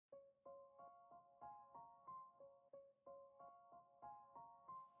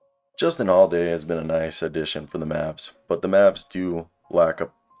Justin Holiday has been a nice addition for the Mavs, but the Mavs do lack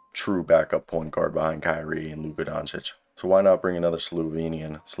a true backup point guard behind Kyrie and Luka Doncic. So why not bring another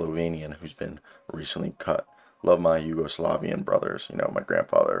Slovenian who's been recently cut? Love my Yugoslavian brothers. My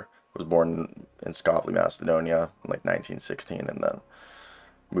grandfather was born in Skopje, Macedonia in like 1916 and then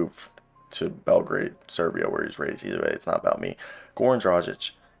moved to Belgrade, Serbia, where he's raised. Either way, it's not about me. Goran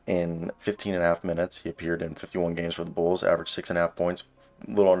Dragic, in 15 and a half minutes, he appeared in 51 games for the Bulls, averaged 6.5 points,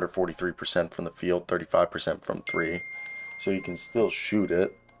 a little under 43% from the field, 35% from three. So you can still shoot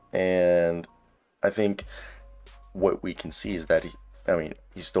it. And I think what we can see is that he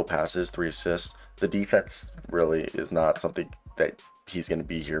still passes, 3 assists. The defense really is not something that he's going to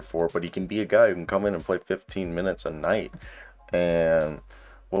be here for, but he can be a guy who can come in and play 15 minutes a night. And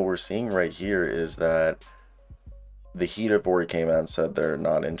what we're seeing right here is that the Heat have already came out and said they're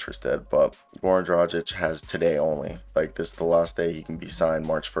not interested, but Goran Dragic has today only. Like, this is the last day he can be signed,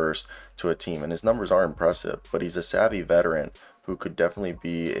 March 1st, to a team. And his numbers are impressive, but he's a savvy veteran who could definitely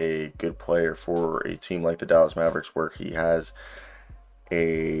be a good player for a team like the Dallas Mavericks, where he has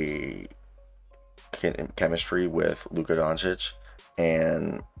a chemistry with Luka Doncic.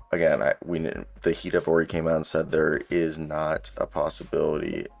 And again, the Heat have already came out and said there is not a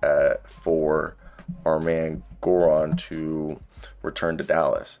possibility for our man Goran to return to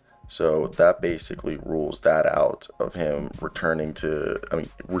Dallas. So that basically rules that out of him returning to,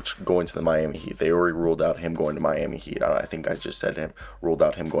 going to the Miami Heat. They already ruled out him going to Miami Heat. I think I just said ruled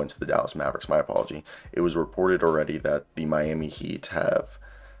out him going to the Dallas Mavericks. My apology. It was reported already that the Miami Heat have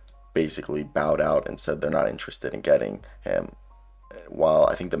basically bowed out and said they're not interested in getting him. While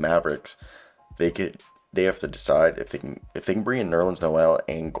I think the Mavericks, they have to decide if they can bring in Nerlens Noel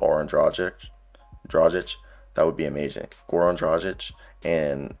and Goran Dragic, that would be amazing. Goran Dragic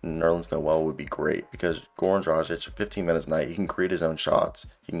and Nerlens Noel would be great, because Goran Dragic, 15 minutes a night, he can create his own shots.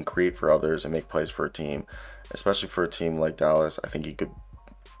 He can create for others and make plays for a team, especially for a team like Dallas. I think he could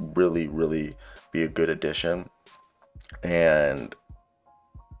really, really be a good addition. And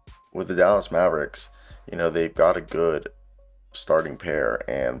with the Dallas Mavericks, they've got a good starting pair,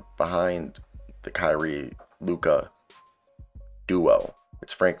 and behind the Kyrie Luka duo,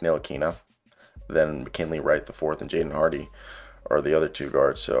 it's Frank Ntilikina, then McKinley Wright the fourth, and Jaden Hardy are the other two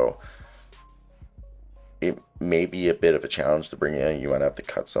guards. So it may be a bit of a challenge to bring in. You might have to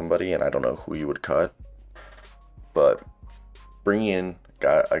cut somebody, and I don't know who you would cut. But bringing in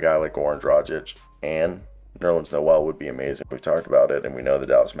a guy like Goran Dragic and Nerlens Noel would be amazing. We've talked about it, and we know the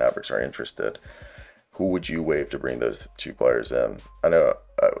Dallas Mavericks are interested. Who would you waive to bring those two players in? I know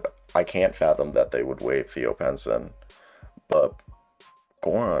I can't fathom that they would waive Theo Pinson, but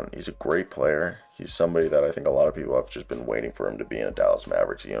Goran, he's a great player. He's somebody that I think a lot of people have just been waiting for him to be in a Dallas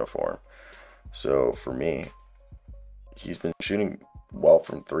Mavericks uniform. So for me, he's been shooting well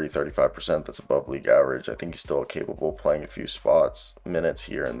from three, 35%. That's above league average. I think he's still capable of playing a few spots, minutes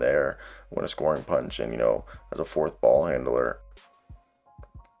here and there, when a scoring punch, and as a fourth ball handler.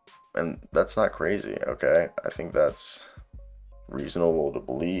 And that's not crazy, okay? I think that's reasonable to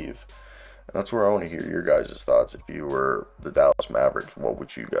believe. And that's where I want to hear your guys' thoughts. If you were the Dallas Mavericks, what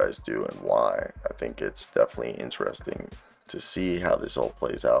would you guys do and why? I think it's definitely interesting to see how this all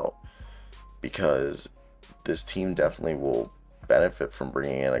plays out, because this team definitely will benefit from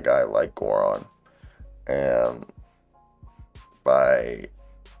bringing in a guy like Goran. And I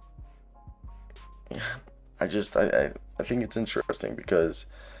think it's interesting, because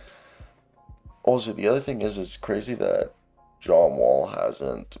also the other thing is, it's crazy that John Wall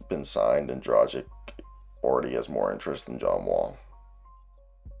hasn't been signed, and Dragic already has more interest than John Wall.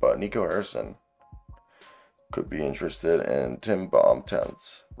 But Nico Harrison could be interested, and Tim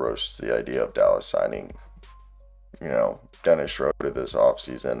Bontemps roasts the idea of Dallas signing, Dennis Schroeder this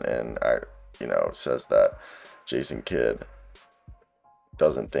offseason, and says that Jason Kidd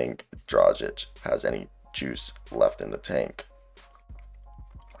doesn't think Dragic has any juice left in the tank.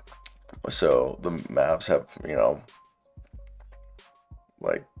 So the Mavs have,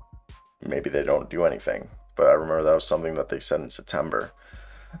 maybe they don't do anything. But I remember that was something that they said in September.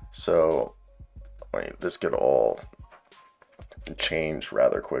 So, this could all change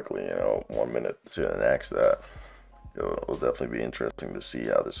rather quickly, 1 minute to the next. That it'll definitely be interesting to see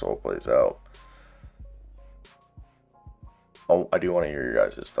how this all plays out. I do want to hear your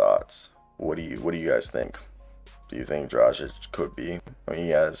guys' thoughts. What do you guys think? Do you think Dragic could be?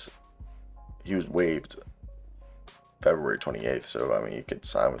 He was waived February 28th, so you could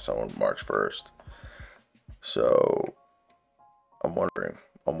sign with someone March 1st. So I'm wondering,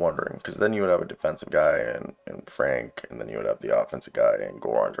 because then you would have a defensive guy and Frank, and then you would have the offensive guy and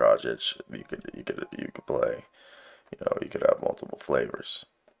Goran Dragic. You could play, you could have multiple flavors.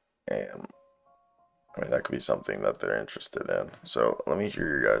 And I mean, that could be something that they're interested in. So let me hear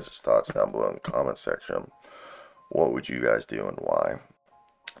your guys' thoughts down below in the comment section. What would you guys do and why?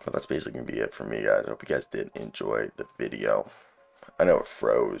 But that's basically going to be it for me, guys. I hope you guys did enjoy the video. I know it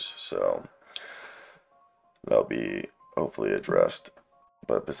froze, so that'll be hopefully addressed.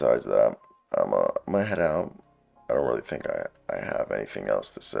 But besides that, I'm gonna head out. I don't really think I have anything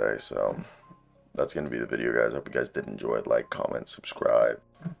else to say, so that's going to be the video, guys. I hope you guys did enjoy it. Like, comment, subscribe.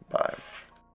 Bye.